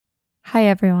Hi,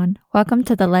 everyone. Welcome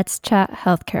to the Let's Chat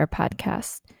Healthcare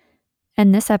podcast.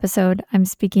 In this episode, I'm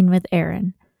speaking with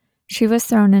Erin. She was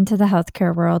thrown into the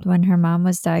healthcare world when her mom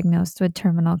was diagnosed with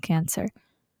terminal cancer.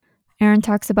 Erin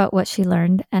talks about what she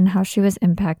learned and how she was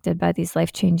impacted by these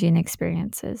life-changing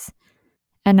experiences.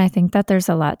 And I think that there's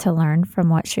a lot to learn from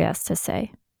what she has to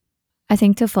say. I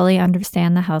think to fully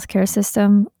understand the healthcare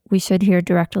system, we should hear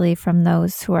directly from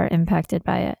those who are impacted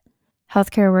by it,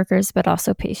 healthcare workers, but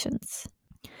also patients.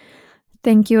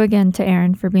 Thank you again to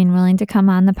Erin for being willing to come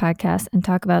on the podcast and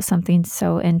talk about something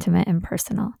so intimate and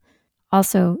personal.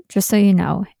 Also, just so you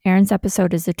know, Erin's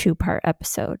episode is a 2-part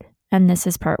episode, and this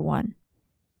is part 1.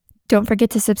 Don't forget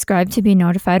to subscribe to be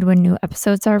notified when new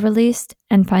episodes are released,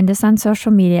 and find us on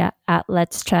social media at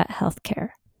Let's Chat Healthcare.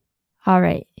 All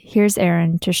right, here's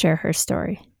Erin to share her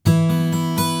story.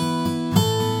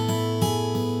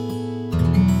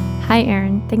 Hi,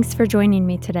 Erin. Thanks for joining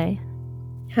me today.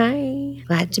 Hi,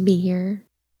 glad to be here.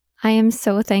 I am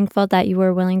so thankful that you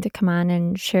were willing to come on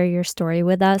and share your story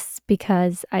with us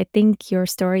because I think your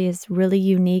story is really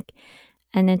unique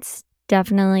and it's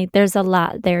definitely, there's a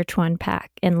lot there to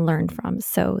unpack and learn from.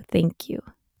 So thank you.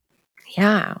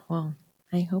 Yeah, well,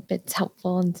 I hope it's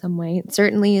helpful in some way. It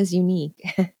certainly is unique.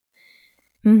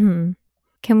 Can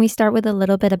we start with a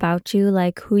little bit about you,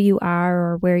 like who you are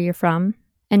or where you're from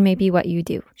and maybe what you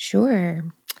do? Sure.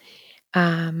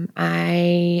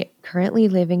 I currently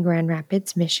live in Grand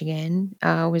Rapids, Michigan.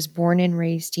 Was born and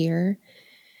raised here.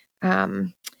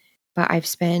 But I've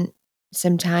spent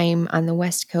some time on the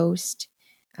West Coast.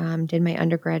 Did my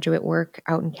undergraduate work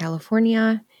out in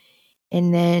California.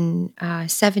 And then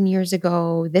 7 years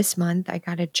ago this month, I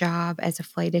got a job as a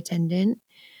flight attendant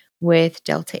with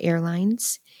Delta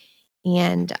Airlines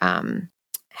and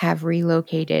have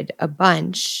relocated a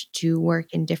bunch to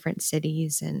work in different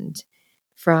cities. And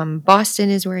from Boston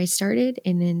is where I started,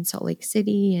 and then Salt Lake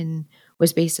City, and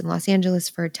was based in Los Angeles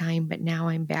for a time. But now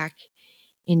I'm back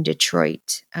in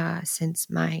Detroit since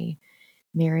my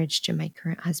marriage to my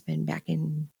current husband back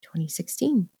in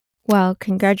 2016. Well,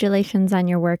 congratulations on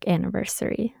your work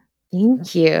anniversary.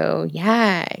 Thank you.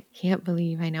 Yeah, I can't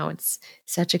believe, I know it's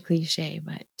such a cliche,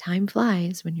 but time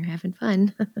flies when you're having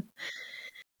fun.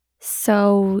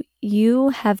 So you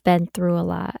have been through a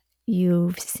lot.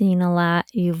 You've seen a lot.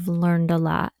 You've learned a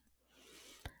lot.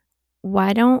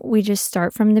 Why don't we just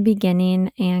start from the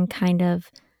beginning and kind of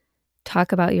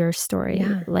talk about your story,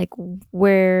 Yeah. like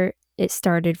where it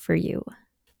started for you?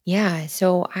 Yeah,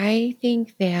 so I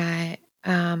think that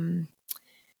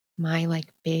my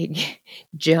big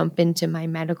jump into my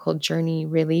medical journey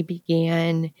really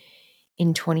began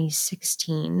in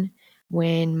 2016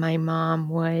 when my mom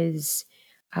was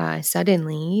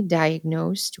suddenly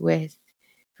diagnosed with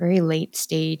very late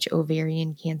stage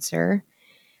ovarian cancer.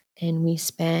 And we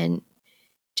spent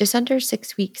just under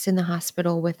 6 weeks in the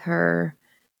hospital with her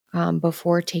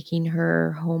before taking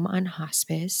her home on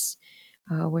hospice,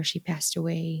 where she passed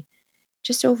away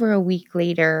just over a week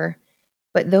later.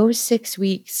 But those 6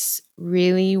 weeks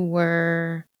really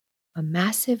were a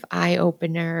massive eye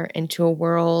opener into a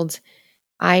world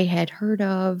I had heard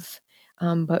of,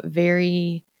 but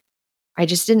I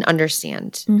just didn't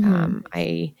understand.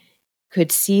 I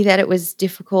could see that it was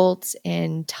difficult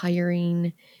and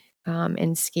tiring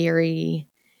and scary,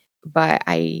 but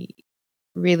I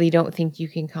really don't think you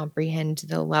can comprehend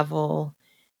the level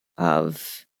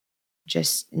of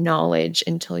just knowledge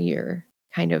until you're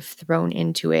kind of thrown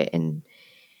into it in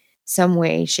some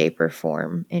way, shape, or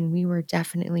form. And we were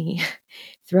definitely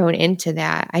thrown into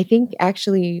that. I think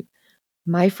actually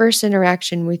my first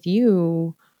interaction with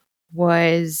you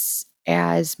was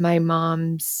as my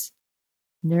mom's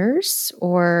nurse,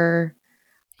 or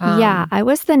Yeah, I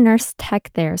was the nurse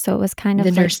tech there, so it was kind the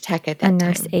of like nurse tech at a that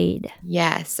nurse time. aide.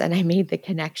 Yes, and I made the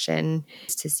connection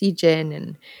to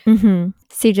CJIN, and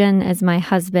Sijin is my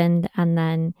husband, and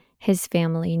then his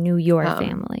family knew your um,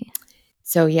 family.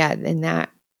 so yeah, and that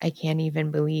I can't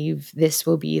even believe this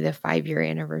will be the 5-year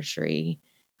anniversary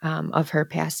of her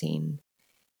passing.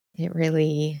 It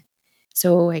really,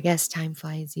 so I guess time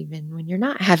flies even when you're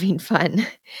not having fun.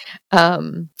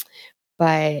 Um,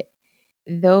 but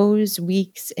those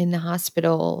weeks in the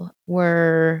hospital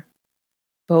were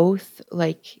both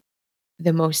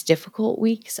the most difficult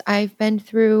weeks I've been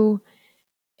through,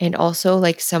 and also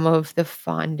some of the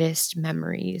fondest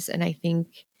memories. And I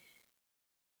think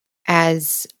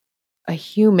as a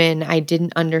human, I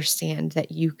didn't understand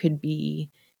that you could be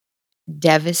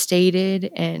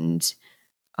devastated and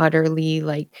utterly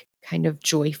kind of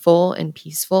joyful and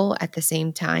peaceful at the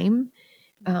same time,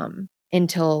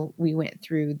 until we went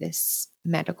through this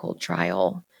medical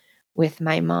trial with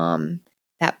my mom.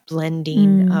 That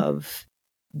blending of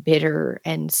bitter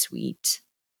and sweet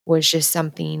was just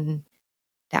something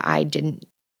that I didn't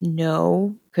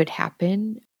know could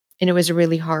happen. And it was a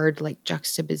really hard, like,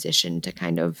 juxtaposition to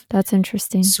kind of That's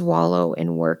interesting. swallow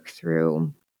and work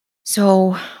through.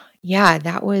 So, yeah,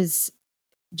 that was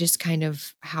just kind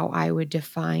of how I would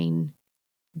define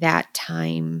that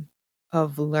time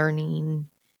of learning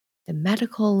the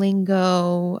medical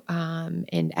lingo,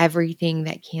 and everything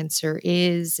that cancer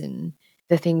is and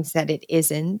the things that it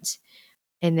isn't,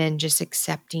 and then just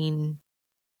accepting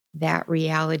that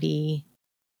reality,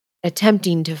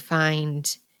 attempting to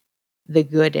find the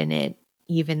good in it,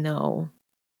 even though,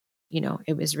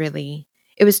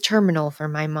 it was terminal for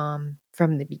my mom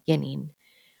from the beginning.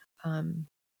 Um,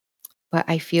 but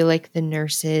I feel like the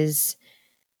nurses,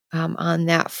 on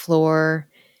that floor,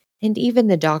 and even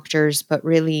the doctors, but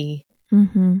really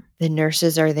Mm-hmm. the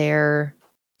nurses are there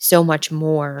so much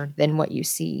more than what you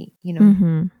see.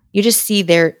 Mm-hmm. You just see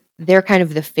they're kind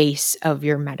of the face of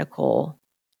your medical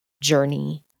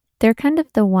journey. They're kind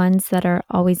of the ones that are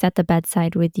always at the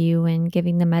bedside with you and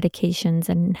giving the medications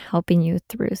and helping you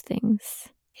through things.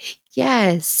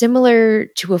 Yes, similar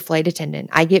to a flight attendant.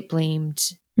 I get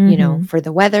blamed, Mm-hmm. for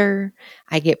the weather.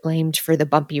 I get blamed for the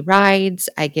bumpy rides.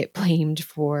 I get blamed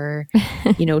for,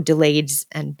 delays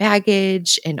and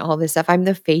baggage and all this stuff. I'm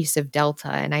the face of Delta,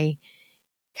 and I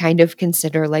kind of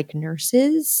consider, like,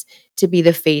 nurses to be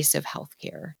the face of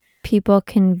healthcare. People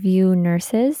can view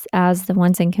nurses as the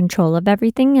ones in control of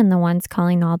everything and the ones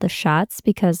calling all the shots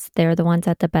because they're the ones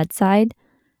at the bedside.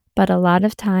 But a lot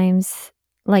of times,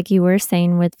 like you were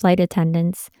saying with flight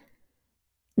attendants,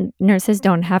 nurses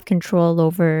don't have control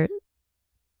over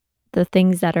the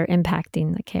things that are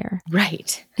impacting the care.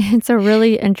 Right. It's a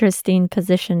really interesting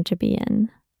position to be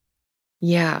in.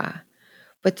 Yeah.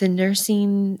 But the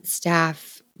nursing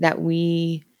staff that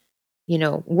we,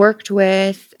 worked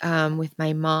with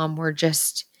my mom were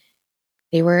just,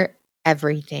 they were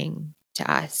everything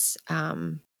to us.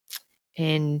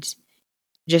 And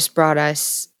just brought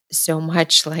us so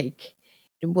much, like,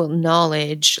 well,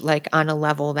 knowledge, like, on a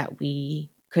level that we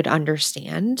could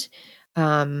understand,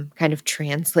 kind of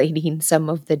translating some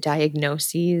of the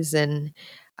diagnoses and,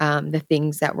 the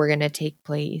things that were going to take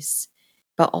place,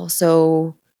 but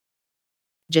also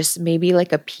just maybe,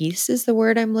 like, a peace is the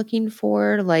word I'm looking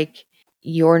for. Like,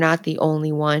 you're not the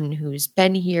only one who's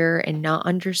been here and not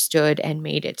understood and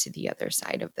made it to the other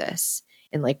side of this.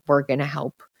 And, like, we're going to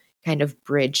help kind of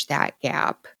bridge that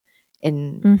gap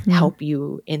and Mm-hmm. help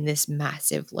you in this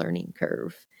massive learning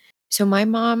curve. So, my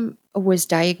mom was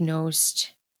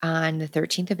diagnosed on the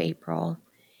 13th of April.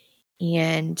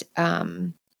 And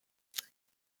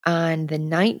on the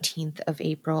 19th of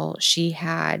April, she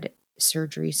had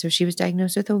surgery. So she was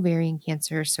diagnosed with ovarian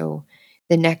cancer. So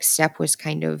the next step was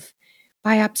kind of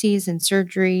biopsies and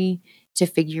surgery to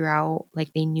figure out,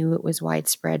 like, they knew it was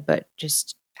widespread, but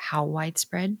just how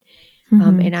widespread.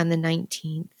 Mm-hmm. And on the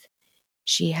 19th,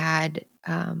 she had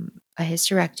a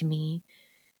hysterectomy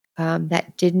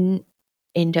that didn't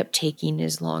end up taking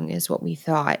as long as what we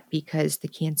thought because the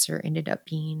cancer ended up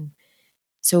being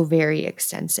so very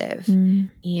extensive. Mm.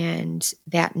 And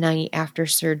that night after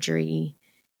surgery,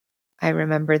 I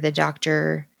remember the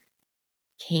doctor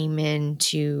came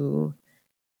into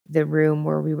the room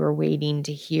where we were waiting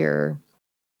to hear,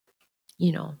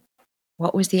 you know,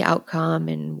 what was the outcome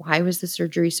and why was the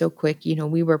surgery so quick?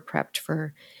 We were prepped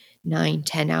for 9,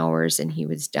 10 hours and he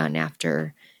was done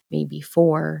after maybe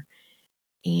 4.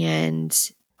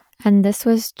 And And this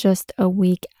was just a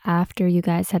week after you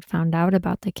guys had found out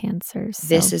about the cancer.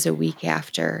 this So, is a week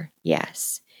after,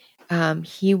 yes.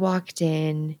 He walked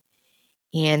in,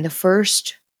 and the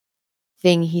first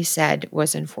thing he said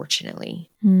was unfortunately.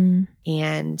 mm,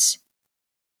 And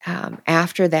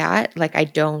after that, like, I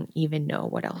don't even know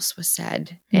what else was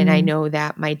said. And I mm, know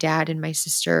that my dad and my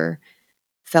sister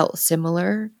felt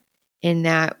similar in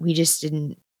that we just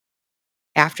didn't,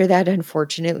 after that,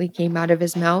 unfortunately, came out of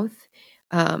his mouth,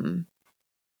 um,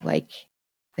 like,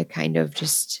 the kind of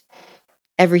just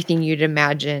everything you'd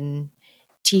imagine,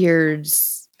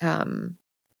 tears,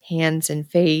 hands and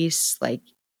face, like,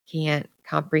 can't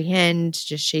comprehend,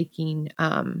 just shaking.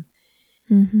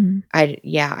 mm-hmm,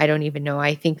 I don't even know.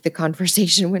 I think the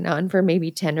conversation went on for maybe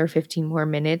 10 or 15 more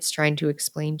minutes trying to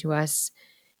explain to us,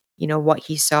 what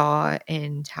he saw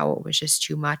and how it was just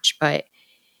too much. But,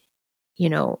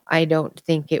 I don't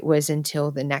think it was until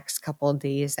the next couple of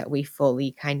days that we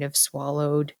fully kind of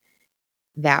swallowed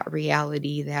that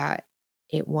reality that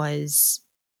it was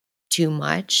too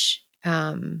much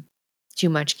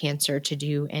cancer to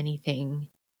do anything,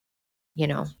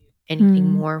 anything mm,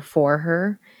 more for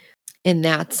her. And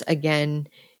that's again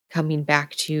coming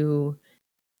back to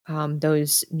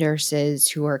those nurses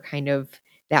who are kind of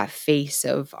that face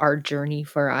of our journey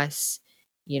for us,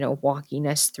 walking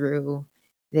us through,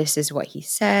 this is what he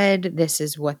said, this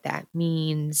is what that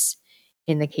means.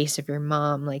 In the case of your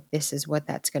mom, like, this is what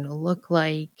that's going to look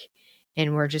like.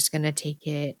 And we're just going to take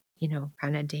it,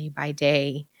 kind of day by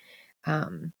day.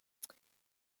 Um,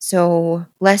 so,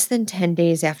 less than 10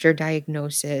 days after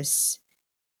diagnosis,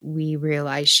 we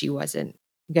realized she wasn't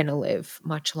going to live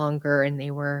much longer, and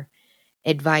they were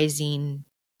advising,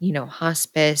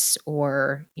 hospice,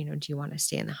 or, do you want to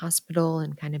stay in the hospital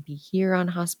and kind of be here on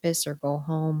hospice or go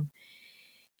home?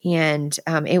 And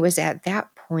it was at that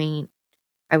point,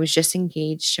 I was just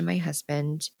engaged to my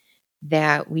husband,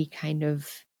 that we kind of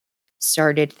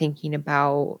started thinking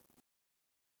about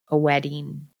a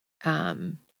wedding.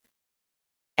 Um,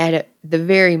 the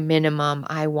very minimum,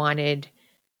 I wanted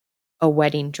a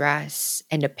wedding dress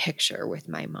and a picture with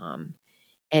my mom.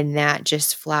 And that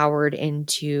just flowered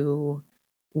into,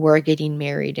 we're getting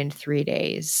married in 3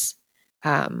 days.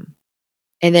 Um,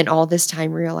 and then all this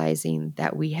time realizing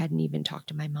that we hadn't even talked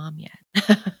to my mom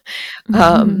yet.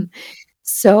 um,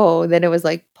 so then it was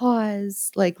like,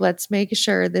 pause, like, let's make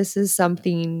sure this is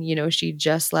something, she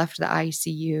just left the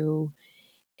ICU.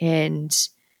 And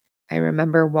I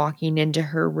remember walking into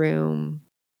her room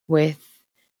with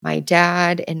my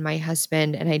dad and my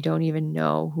husband, and I don't even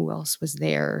know who else was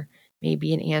there,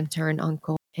 maybe an aunt or an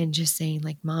uncle, and just saying,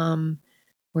 like, Mom,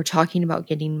 we're talking about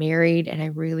getting married, and I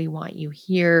really want you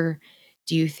here.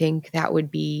 Do you think that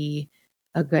would be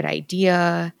a good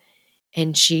idea?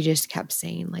 And she just kept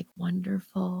saying, like,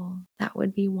 wonderful, that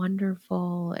would be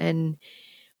wonderful, and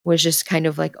was just kind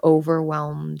of like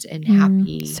overwhelmed and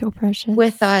happy So with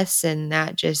precious. us. And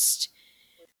that just,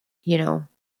 you know,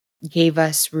 gave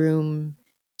us room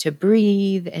to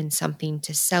breathe and something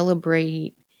to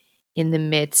celebrate in the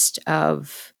midst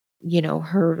of,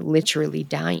 her literally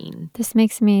dying. This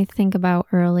makes me think about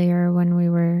earlier when we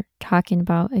were talking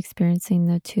about experiencing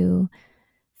the two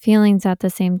feelings at the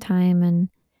same time. And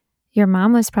your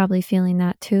mom was probably feeling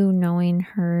that too, knowing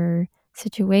her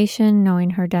situation, knowing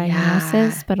her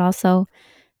diagnosis, Yeah, but also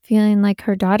feeling like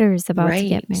her daughter is about to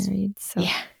get right. married. So,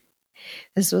 Yeah.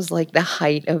 This was like the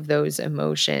height of those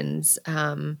emotions.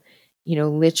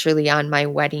 Literally on my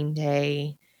wedding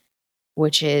day,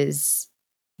 which is,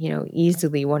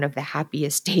 easily one of the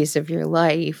happiest days of your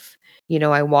life.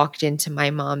 I walked into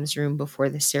my mom's room before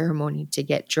the ceremony to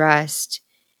get dressed,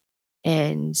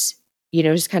 and,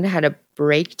 just kind of had a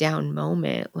breakdown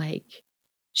moment. Like,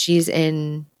 she's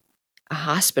in a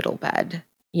hospital bed,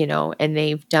 and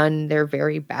they've done their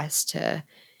very best to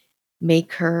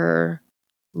make her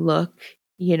look,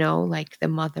 like the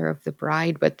mother of the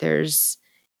bride, but there's,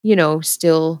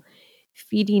 still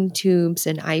feeding tubes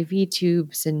and IV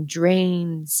tubes and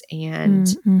drains. And,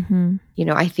 mm-hmm.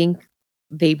 I think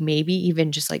they maybe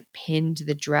even just like pinned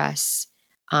the dress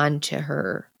onto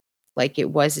her. Like,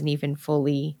 it wasn't even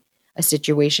fully a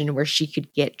situation where she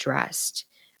could get dressed,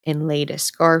 and laid a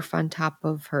scarf on top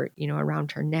of her,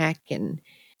 around her neck. And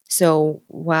so,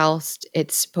 whilst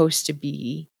it's supposed to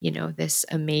be, this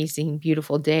amazing,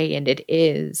 beautiful day, and it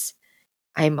is,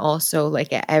 I'm also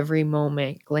like at every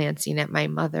moment glancing at my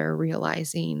mother,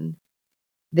 realizing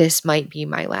this might be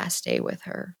my last day with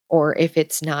her. Or if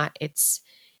it's not, it's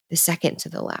the second to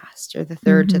the last or the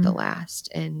third to the Mm-hmm. last.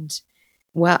 And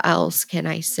what else can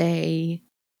I say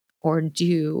or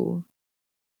do,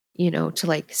 to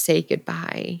like say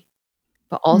goodbye,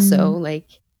 but also Mm.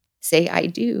 like say I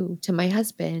do to my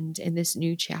husband in this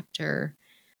new chapter.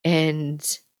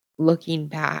 And looking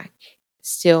back,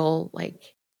 still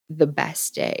like the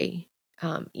best day,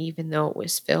 even though it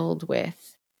was filled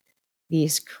with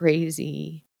these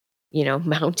crazy,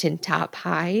 mountaintop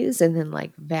highs, and then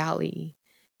like valley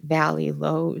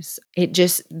lows. It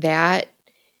just, that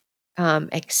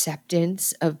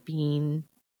acceptance of being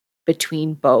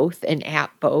between both and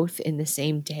at both in the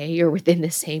same day or within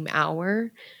the same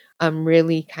hour,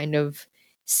 really kind of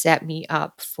set me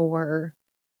up for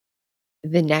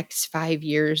the next 5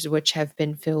 years, which have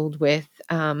been filled with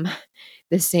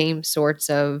the same sorts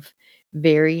of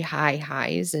very high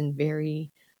highs and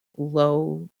very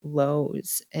low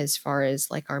lows, as far as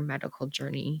like our medical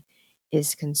journey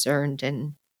is concerned.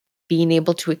 And being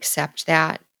able to accept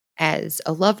that as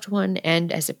a loved one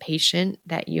and as a patient,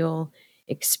 that you'll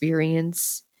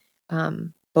experience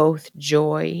both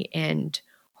joy and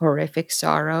horrific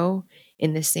sorrow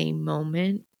in the same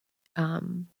moment,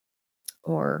 um,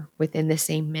 or within the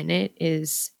same minute,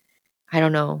 is, I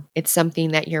don't know, it's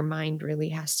something that your mind really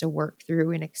has to work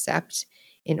through and accept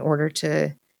in order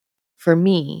to, for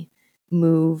me,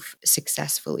 move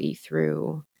successfully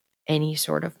through any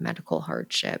sort of medical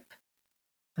hardship.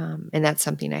 And that's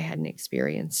something I hadn't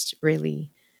experienced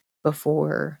really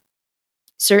before.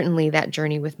 Certainly that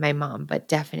journey with my mom, but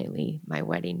definitely my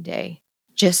wedding day.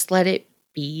 Just let it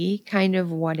be kind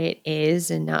of what it is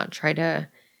and not try to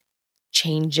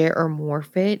change it or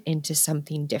morph it into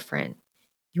something different.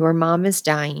 Your mom is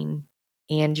dying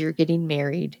and you're getting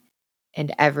married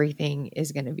and everything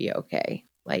is going to be okay.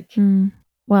 Like, Mm.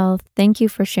 Well, thank you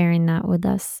for sharing that with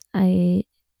us.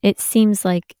 It seems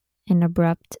like an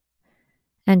abrupt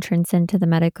entrance into the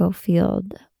medical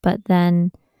field, but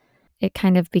then it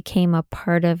kind of became a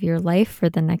part of your life for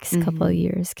the next couple of mhm.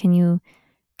 years. Can you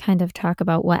kind of talk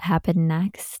about what happened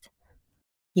next?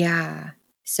 Yeah.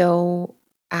 So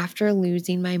after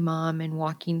losing my mom and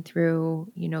walking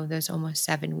through, those almost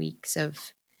 7 weeks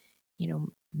of,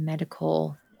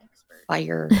 medical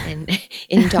fire and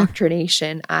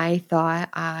indoctrination, I thought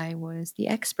I was the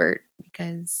expert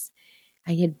because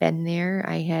I had been there.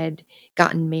 I had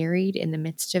gotten married in the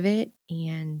midst of it.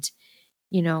 And,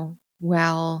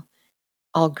 while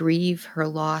I'll grieve her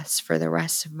loss for the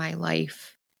rest of my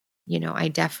life, I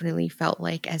definitely felt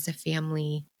like as a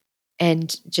family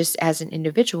and just as an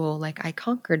individual, like I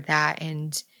conquered that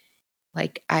and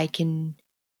like I can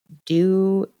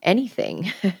do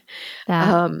anything.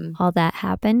 That um, all that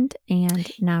happened and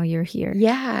now you're here.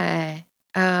 yeah.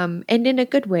 And in a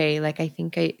good way, like I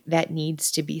think that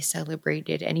needs to be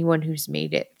celebrated. Anyone who's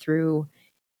made it through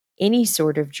any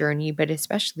sort of journey, but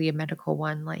especially a medical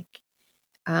one, like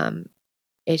um,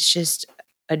 it's just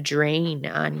a drain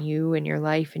on you and your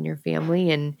life and your family.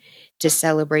 And to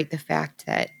celebrate the fact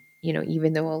that,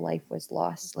 even though a life was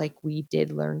lost, like we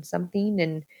did learn something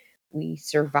and we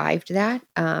survived that,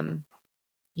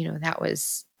 that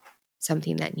was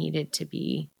something that needed to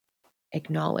be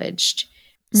acknowledged.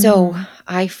 So Mhm.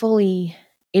 I fully,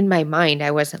 in my mind,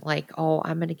 I wasn't like, oh,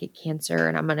 I'm going to get cancer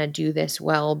and I'm going to do this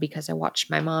well because I watched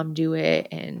my mom do it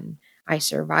and I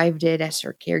survived it as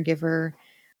her caregiver.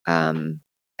 Um,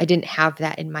 I didn't have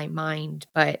that in my mind,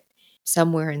 but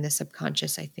somewhere in the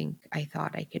subconscious, I think I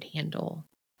thought I could handle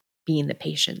being the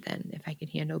patient then, if I could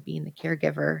handle being the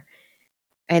caregiver.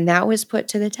 And that was put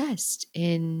to the test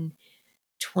in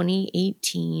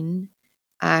 2018.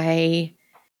 I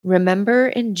remember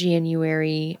in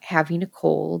January having a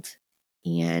cold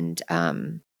and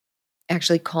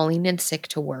actually calling in sick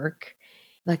to work.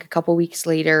 Like a couple weeks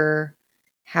later,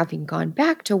 having gone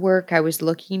back to work, I was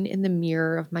looking in the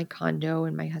mirror of my condo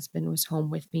and my husband was home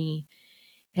with me.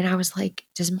 And I was like,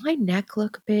 does my neck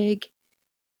look big?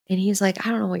 And he's like, I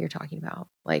don't know what you're talking about.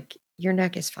 Like, your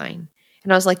neck is fine.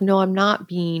 And I was like, no, I'm not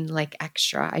being like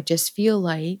extra. I just feel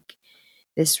like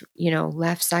this,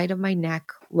 left side of my neck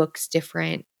looks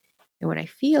different. And when I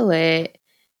feel it,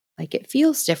 like it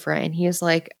feels different. And he was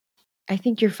like, I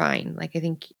think you're fine. Like, I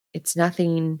think it's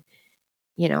nothing,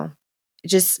 you know,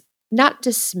 just not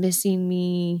dismissing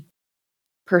me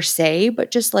per se,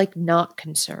 but just like not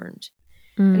concerned.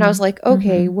 And I was Mm. like,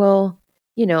 okay, Mhm. well,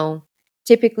 you know,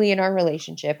 typically in our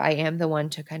relationship, I am the one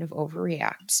to kind of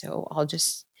overreact. So I'll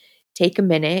just take a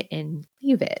minute and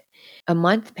leave it. A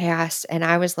month passed and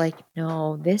I was like,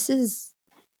 no, this is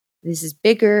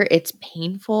bigger. It's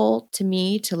painful to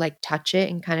me to like touch it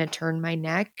and kind of turn my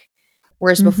neck.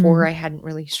 Whereas before Mhm. I hadn't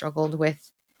really struggled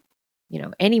with,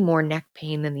 any more neck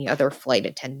pain than the other flight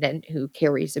attendant who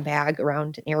carries a bag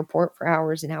around an airport for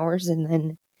hours and hours and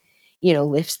then,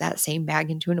 lifts that same bag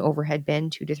into an overhead bin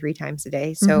 2 to 3 times a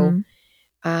day. So Mhm.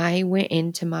 I went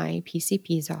into my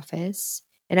PCP's office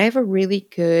and I have a really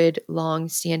good long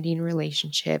standing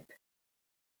relationship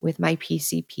with my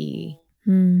PCP.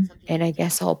 Mm. And I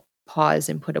guess I'll pause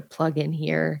and put a plug in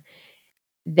here.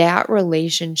 That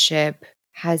relationship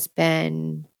has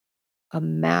been a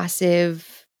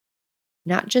massive,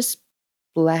 not just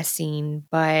blessing,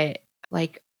 but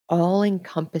like all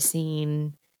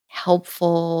encompassing,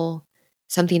 helpful,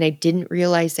 something I didn't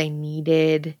realize I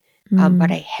needed,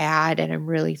 but I Mm. had. And I'm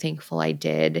really thankful I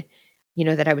did,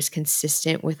 that I was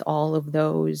consistent with all of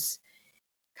those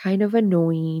kind of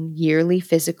annoying yearly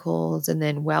physicals and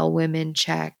then well women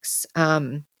checks.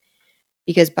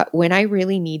 But when I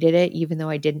really needed it, even though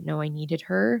I didn't know I needed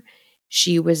her,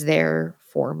 she was there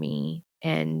for me.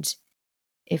 And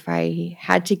if I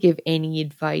had to give any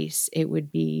advice, it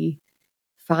would be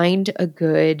find a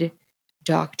good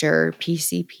doctor,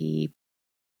 PCP,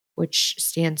 which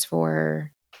stands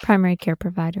for Primary care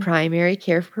provider. primary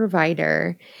care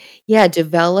provider. Yeah,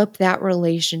 develop that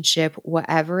relationship,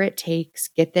 whatever it takes,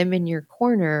 get them in your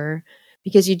corner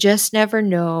because you just never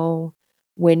know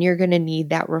when you're going to need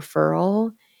that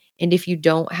referral. And if you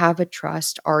don't have a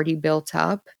trust already built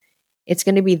up, it's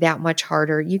going to be that much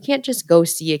harder. You can't just go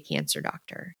see a cancer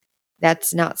doctor.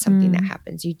 That's not something that Mm.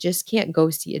 happens. You just can't go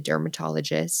see a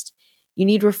dermatologist. You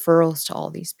need referrals to all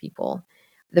these people.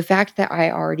 The fact that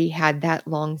I already had that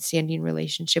long-standing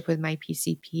relationship with my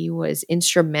PCP was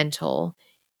instrumental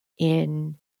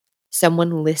in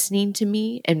someone listening to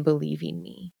me and believing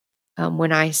me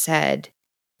when I said,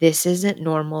 "This isn't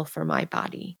normal for my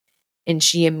body." And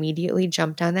she immediately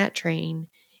jumped on that train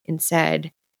and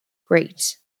said,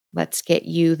 "Great, let's get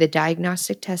you the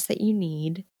diagnostic test that you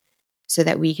need so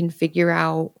that we can figure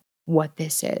out what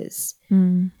this is."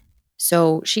 Mm.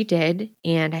 So she did,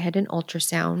 and I had an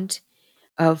ultrasound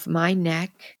of my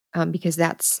neck because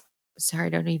that's sorry, I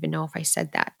don't even know if I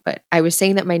said that, but I was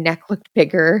saying that my neck looked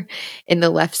bigger and the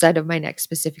left side of my neck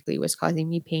specifically was causing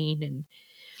me pain.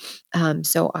 And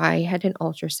so I had an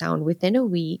ultrasound within a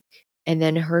week and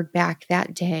then heard back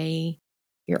that day.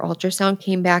 Your ultrasound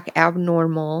came back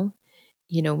abnormal.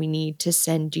 We need to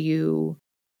send you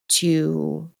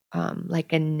to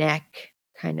like a neck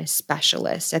kind of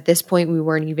specialist. At this point, we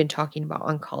weren't even talking about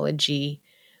oncology.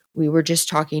 We were just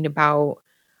talking about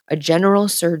a general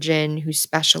surgeon who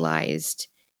specialized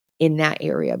in that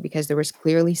area because there was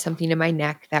clearly something in my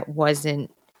neck that wasn't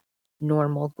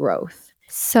normal growth.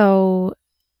 So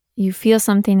you feel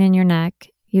something in your neck,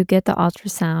 you get the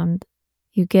ultrasound,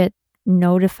 you get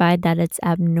notified that it's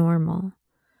abnormal.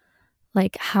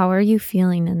 Like, how are you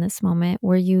feeling in this moment?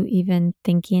 Were you even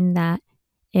thinking that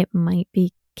it might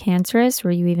be cancerous?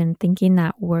 Were you even thinking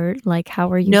that word? Like,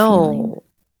 how are you feeling? No,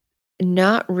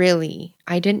 not really.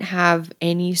 I didn't have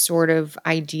any sort of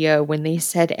idea when they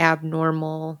said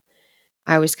abnormal.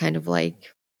 I was kind of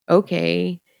like,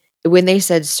 okay. When they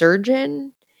said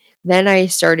surgeon, then I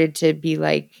started to be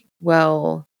like,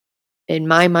 well, in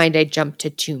my mind, I jumped to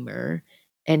tumor.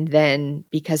 And then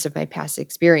because of my past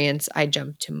experience, I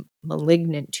jumped to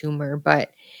malignant tumor. But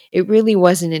it really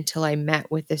wasn't until I met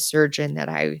with the surgeon that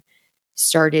I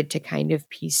started to kind of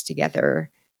piece together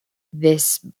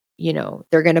this,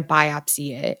 they're going to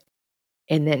biopsy it.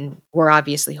 And then we're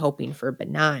obviously hoping for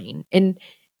benign. And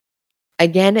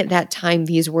again, at that time,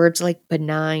 these words like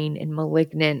benign and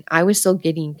malignant, I was still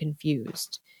getting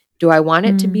confused. Do I want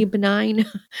it to be Mm, benign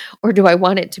or do I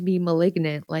want it to be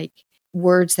malignant? Like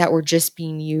words that were just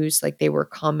being used like they were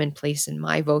commonplace in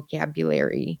my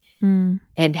vocabulary mm.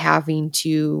 and having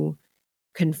to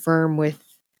confirm with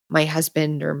my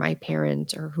husband or my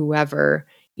parent or whoever,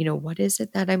 what is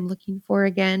it that I'm looking for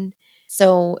again?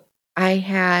 So I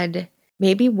had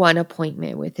maybe one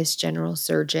appointment with this general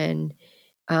surgeon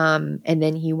and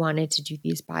then he wanted to do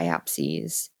these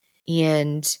biopsies.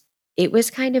 And it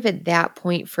was kind of at that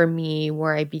point for me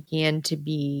where I began to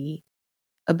be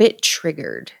a bit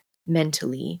triggered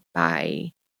mentally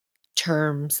by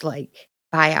terms like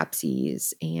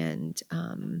biopsies and,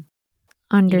 benign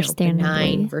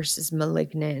Understandably. versus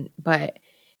malignant. But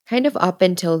kind of up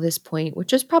until this point,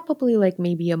 which was probably like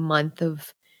maybe a month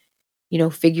of,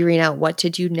 figuring out what to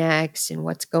do next and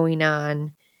what's going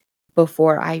on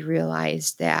before I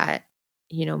realized that,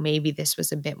 maybe this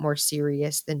was a bit more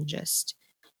serious than just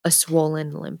a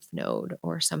swollen lymph node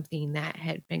or something that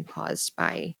had been caused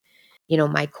by,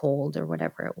 my cold or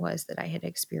whatever it was that I had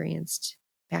experienced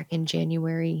back in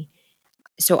January.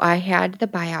 So I had the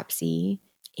biopsy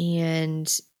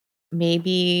and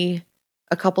maybe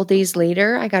a couple days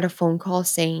later I got a phone call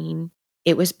saying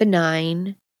it was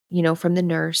benign, from the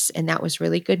nurse and that was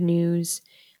really good news.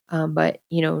 But,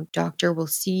 doctor will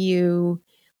see you.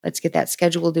 Let's get that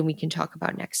scheduled and we can talk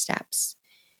about next steps.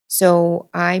 So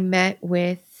I met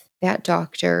with that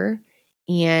doctor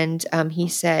and he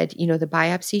said, the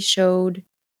biopsy showed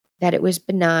that it was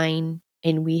benign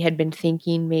and we had been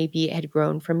thinking maybe it had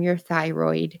grown from your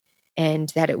thyroid and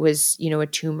that it was, a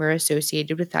tumor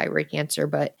associated with thyroid cancer,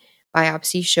 but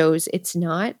biopsy shows it's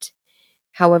not.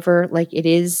 However, like it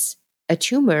is a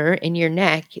tumor in your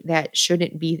neck that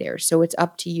shouldn't be there. So it's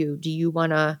up to you. Do you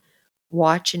want to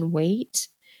watch and wait?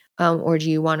 Or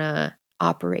do you want to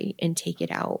operate and take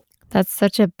it out? That's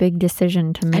such a big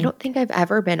decision to I don't make. think I've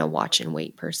ever been a watch and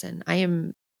wait person. I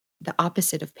am the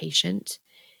opposite of patient.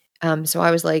 So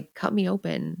I was like, "Cut me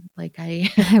open." Like, I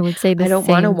I would say the I don't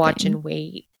wanna same watch thing. and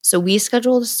wait. So we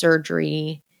scheduled a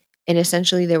surgery, and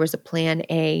essentially there was a plan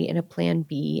A and a plan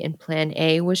B, and plan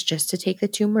A was just to take the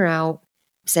tumor out,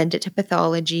 send it to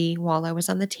pathology while I was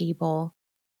on the table,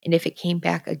 and if it came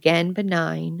back again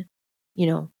benign, you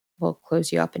know, we'll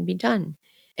close you up and be done.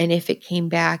 And if it came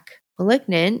back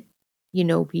malignant,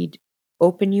 we'd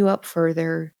open you up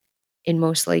further, and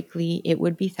most likely it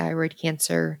would be thyroid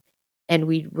cancer and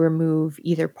we'd remove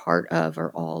either part of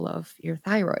or all of your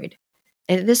thyroid.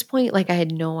 And at this point, like I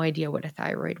had no idea what a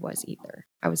thyroid was either.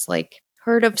 I was like,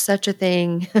 heard of such a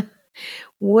thing.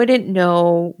 wouldn't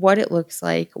know what it looks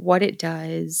like, what it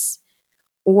does,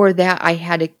 or that I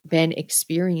had been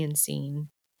experiencing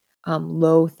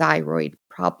low thyroid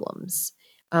problems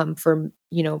for,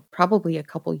 probably a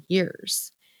couple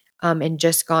years, and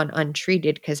just gone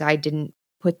untreated because I didn't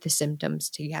put the symptoms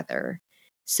together.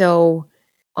 So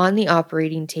on the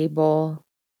operating table,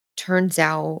 turns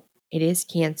out it is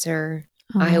cancer.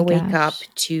 Oh I my wake up gosh.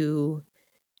 to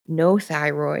no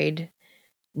thyroid,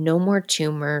 no more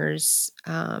tumors.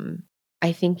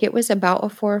 I think it was about a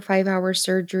 4 or 5 hour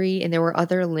surgery, and there were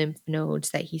other lymph nodes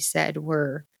that he said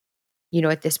were,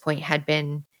 at this point had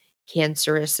been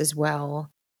cancerous as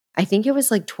well. I think it was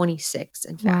like 26,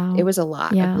 in fact. It Wow. was a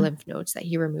lot of Yeah. lymph nodes that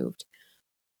he removed.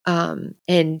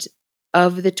 And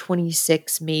of the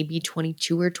 26, maybe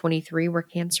 22 or 23 were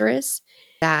cancerous,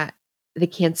 that the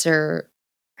cancer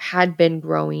had been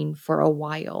growing for a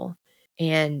while.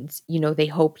 And, they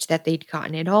hoped that they'd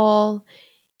gotten it all.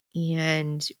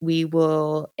 And we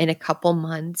will, in a couple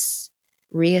months,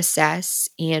 reassess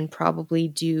and probably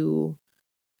do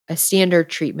a standard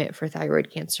treatment for thyroid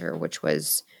cancer, which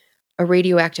was a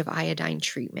radioactive iodine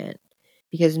treatment.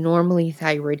 Because normally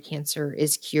thyroid cancer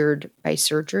is cured by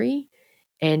surgery.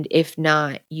 And if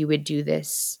not, you would do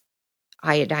this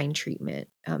iodine treatment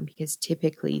because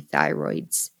typically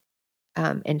thyroids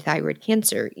and thyroid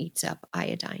cancer eats up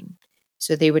iodine.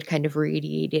 So they would kind of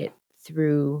radiate it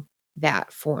through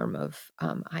that form of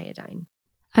iodine.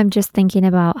 I'm just thinking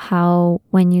about how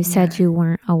when you said Yeah. you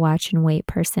weren't a watch and wait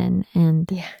person,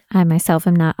 and Yeah. I myself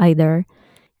am not either.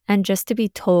 And just to be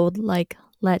told, like,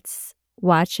 let's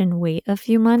watch and wait a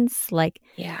few months, like,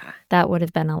 Yeah. that would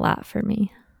have been a lot for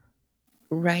me.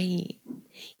 Right.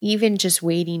 Even just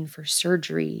waiting for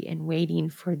surgery and waiting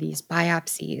for these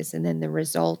biopsies and then the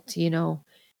result,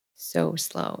 so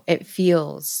slow. It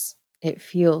feels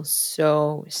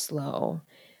so slow.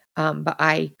 But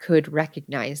I could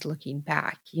recognize looking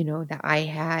back, that I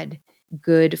had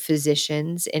good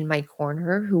physicians in my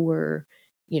corner who were,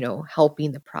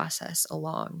 helping the process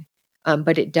along.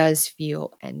 But it does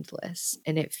feel endless.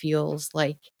 And it feels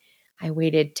like I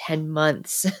waited 10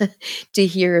 months to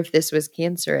hear if this was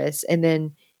cancerous. And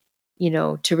then,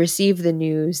 to receive the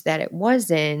news that it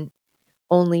wasn't,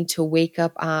 only to wake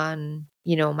up on,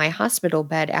 my hospital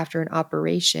bed after an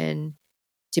operation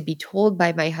to be told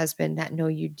by my husband that, no,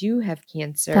 you do have That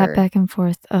cancer. back and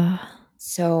forth.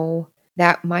 So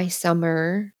that my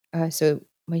summer, so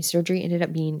my surgery ended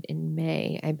up being in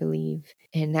May, I believe.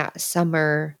 And that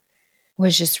summer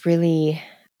was just really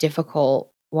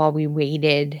difficult while we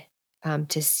waited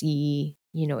to see,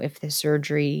 if the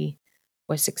surgery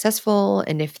was successful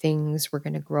and if things were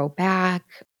going to grow back.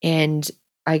 And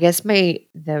I guess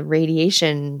the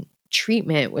radiation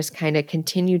treatment was kind of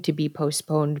continued to be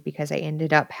postponed because I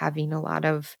ended up having a lot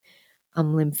of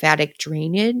lymphatic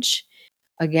drainage.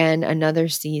 Again, another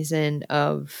season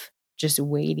of just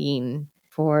waiting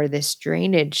for this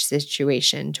drainage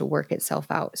situation to work itself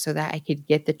out so that I could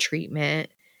get the treatment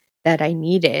that I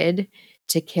needed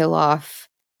to kill off,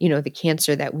 the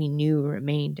cancer that we knew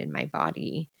remained in my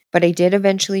body. But I did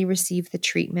eventually receive the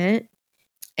treatment.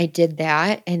 I did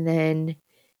that. And then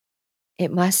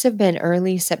it must have been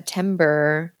early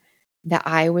September that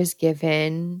I was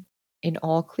given an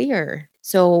all clear.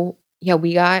 So, yeah,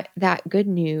 we got that good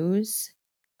news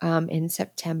in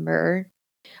September.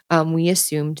 We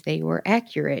assumed they were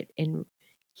accurate in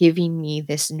giving me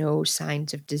this no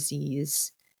signs of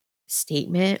disease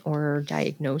statement or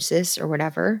diagnosis or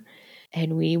whatever.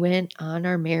 And we went on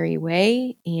our merry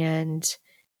way and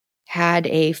had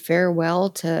a farewell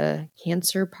to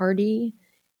cancer party.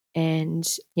 And,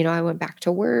 I went back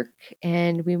to work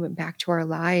and we went back to our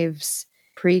lives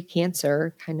pre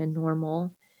cancer, kind of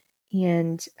normal.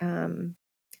 And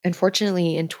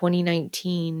unfortunately, in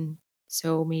 2019,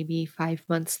 so maybe 5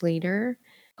 months later,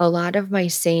 a lot of my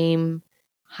same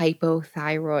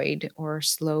hypothyroid or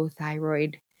slow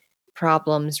thyroid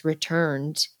problems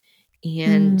returned.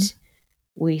 And Mm,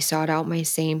 we sought out my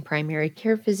same primary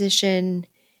care physician,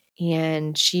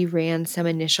 and she ran some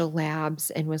initial labs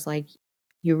and was like,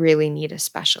 you really need a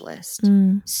specialist.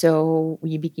 mm, So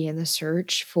we began the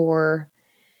search for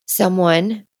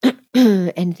someone,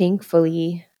 and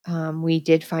thankfully, we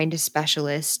did find a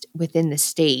specialist within the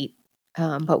state,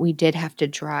 but we did have to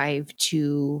drive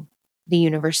to the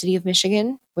University of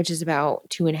Michigan, which is about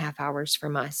 2.5 hours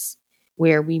from us,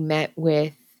 where we met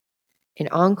with an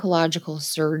oncological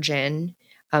surgeon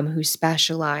who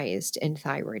specialized in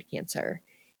thyroid cancer.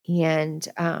 And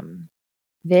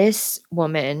this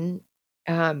woman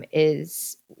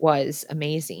was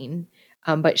amazing,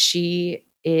 but she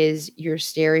is your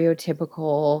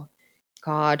stereotypical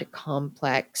God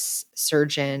complex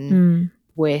surgeon, mm.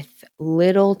 with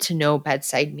little to no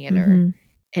bedside manner. Mhm.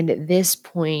 And at this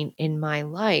point in my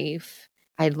life,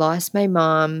 I'd lost my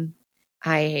mom.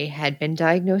 I had been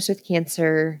diagnosed with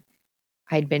cancer.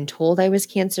 I'd been told I was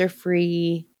cancer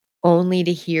free, only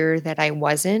to hear that I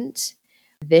wasn't.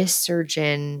 This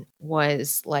surgeon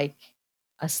was like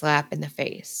a slap in the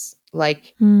face.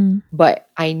 Like, Mm. but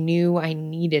I knew I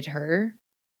needed her,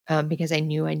 because I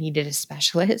knew I needed a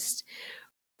specialist,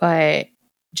 but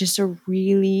just a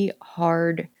really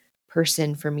hard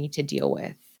person for me to deal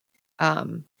with.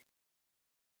 Um,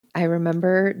 I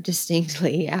remember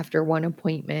distinctly after one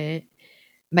appointment,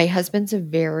 my husband's a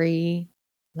very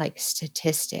like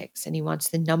statistics, and he wants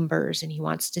the numbers, and he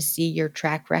wants to see your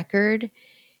track record,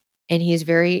 and he's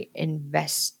very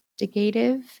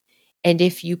investigative. And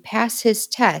if you pass his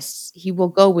tests, he will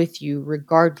go with you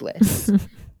regardless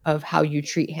of how you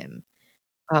treat him,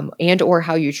 and or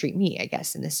how you treat me, I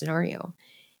guess, in this scenario.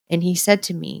 And he said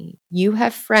to me, "You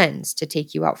have friends to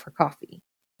take you out for coffee.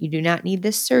 You do not need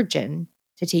this surgeon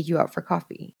to take you out for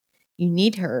coffee. You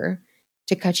need her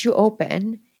to cut you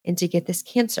open and to get this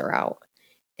cancer out."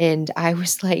 And I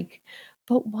was like,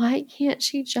 "But why can't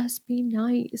she just be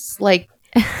nice?" Like,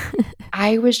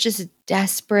 I was just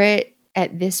desperate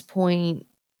at this point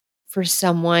for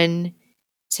someone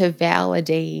to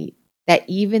validate that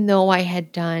even though I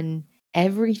had done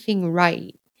everything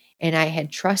right and I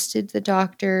had trusted the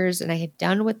doctors and I had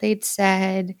done what they'd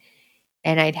said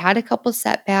and I'd had a couple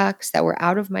setbacks that were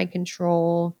out of my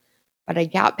control, but I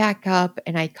got back up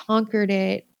and I conquered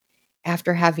it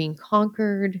after having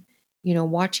conquered,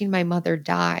 watching my mother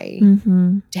die.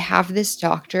 Mhm. To have this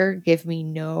doctor give me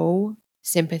no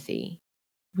sympathy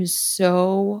was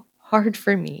so hard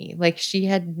for me. Like, she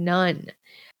had none.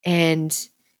 And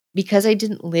because I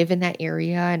didn't live in that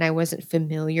area and I wasn't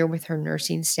familiar with her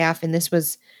nursing staff, and this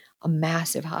was a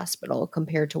massive hospital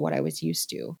compared to what I was used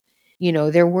to,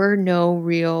 there were no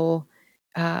real,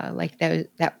 like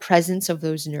that presence of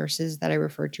those nurses that I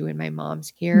referred to in my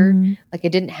mom's care. Mm. Like, I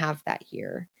didn't have that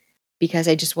here because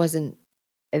I just wasn't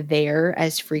there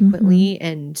as Mhm. frequently.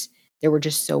 And there were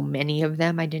just so many of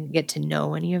them. I didn't get to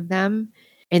know any of them.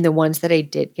 And the ones that I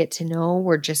did get to know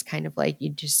were just kind of like, you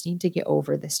just need to get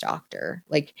over this doctor.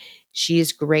 Like, she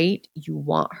is great. You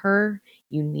want her,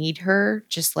 you need her,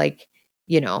 just like,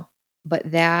 you know.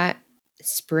 But that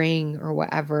spring or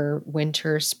whatever,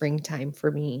 winter, springtime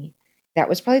for me, that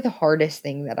was probably the hardest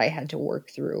thing that I had to work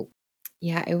through.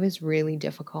 Yeah, it was really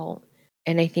difficult.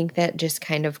 And I think that just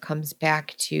kind of comes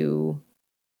back to,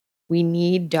 we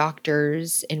need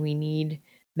doctors and we need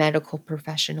medical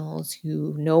professionals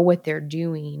who know what they're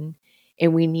doing,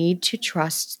 and we need to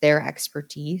trust their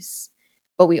expertise.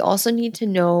 But we also need to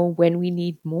know when we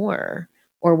need more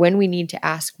or when we need to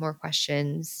ask more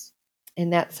questions.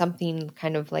 And that's something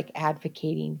kind of like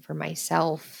advocating for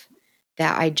myself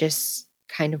that I just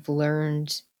kind of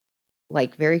learned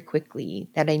like very quickly,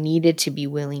 that I needed to be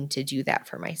willing to do that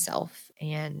for myself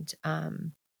and,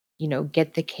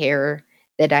 get the care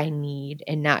that I need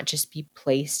and not just be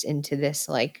placed into this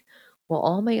like, well,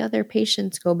 all my other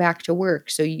patients go back to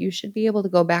work, so you should be able to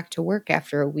go back to work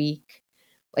after a week.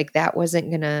 Like, that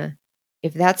wasn't gonna,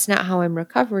 if that's not how I'm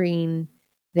recovering,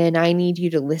 then I need you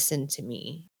to listen to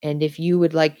me. And if you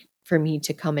would like for me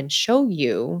to come and show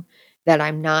you that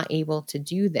I'm not able to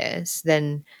do this,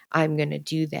 then I'm going to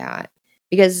do that,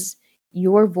 because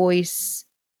your voice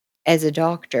as a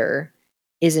doctor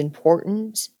is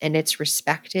important and it's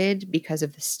respected because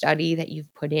of the study that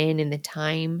you've put in and the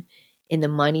time and the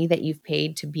money that you've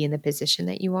paid to be in the position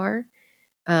that you are.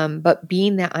 But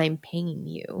being that I'm paying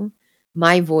you,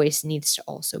 my voice needs to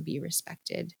also be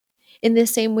respected in the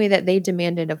same way that they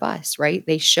demanded of us, right?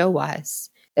 They show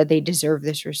us that they deserve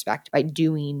this respect by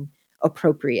doing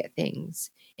appropriate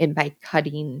things and by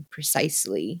cutting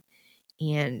precisely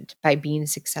and by being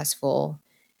successful,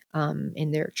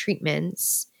 in their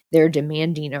treatments. They're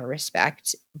demanding our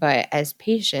respect. But as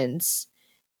patients,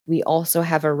 we also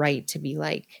have a right to be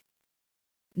like,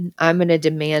 I'm going to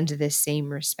demand this same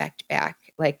respect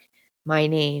back. Like, my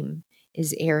name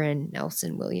is Erin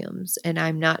Nelson Williams, and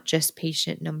I'm not just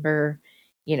patient number,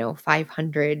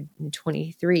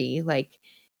 523. Like,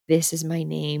 this is my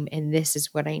name, and this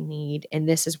is what I need, and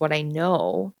this is what I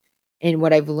know, and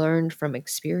what I've learned from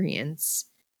experience.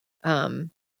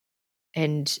 Um,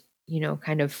 and,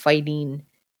 kind of fighting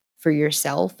for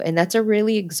yourself. And that's a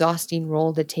really exhausting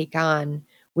role to take on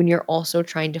when you're also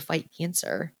trying to fight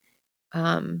cancer.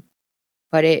 Um,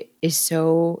 but it is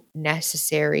so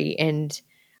necessary, and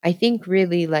I think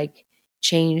really like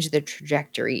change the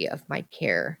trajectory of my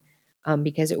care,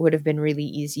 because it would have been really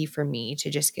easy for me to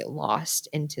just get lost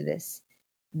into this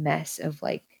mess of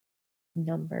like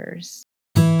numbers.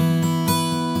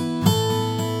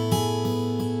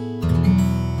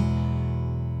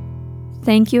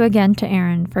 Thank you again to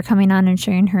Erin for coming on and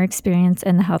sharing her experience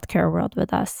in the healthcare world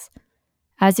with us.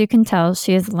 As you can tell,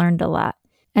 she has learned a lot,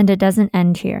 and it doesn't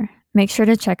end here. Make sure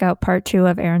to check out part 2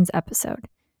 of Erin's episode.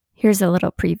 Here's a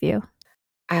little preview.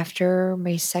 After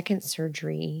my second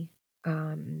surgery,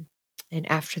 and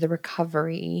after the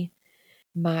recovery,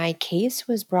 my case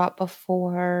was brought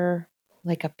before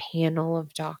like a panel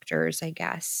of doctors, I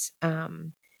guess.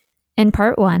 In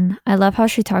part 1, I love how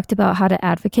she talked about how to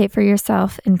advocate for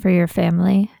yourself and for your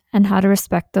family, and how to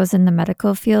respect those in the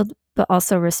medical field, but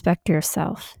also respect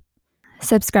yourself.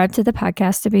 Subscribe to the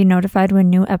podcast to be notified when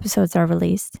new episodes are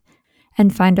released,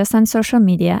 and find us on social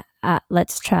media at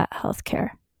Let's Chat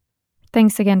Healthcare.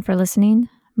 Thanks again for listening.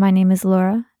 My name is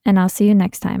Laura, and I'll see you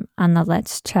next time on the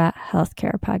Let's Chat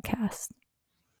Healthcare podcast.